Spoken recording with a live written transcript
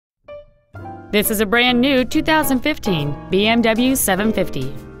This is a brand new 2015 BMW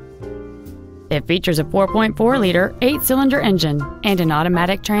 750. It features a 4.4-liter 8-cylinder engine and an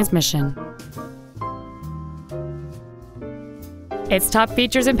automatic transmission. Its top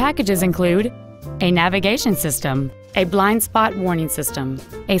features and packages include a navigation system, a blind spot warning system,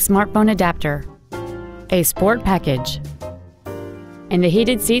 a smartphone adapter, a sport package, and the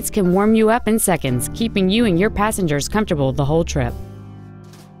heated seats can warm you up in seconds, keeping you and your passengers comfortable the whole trip.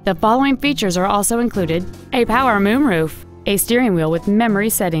 The following features are also included: a power moonroof, a steering wheel with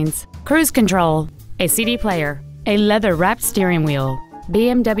memory settings, cruise control, a CD player, a leather-wrapped steering wheel,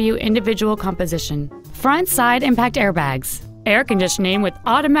 BMW individual composition, front side impact airbags, air conditioning with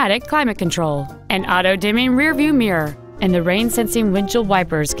automatic climate control, an auto-dimming rear-view mirror, and the rain-sensing windshield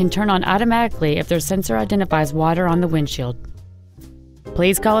wipers can turn on automatically if their sensor identifies water on the windshield.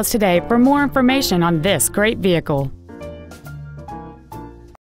 Please call us today for more information on this great vehicle.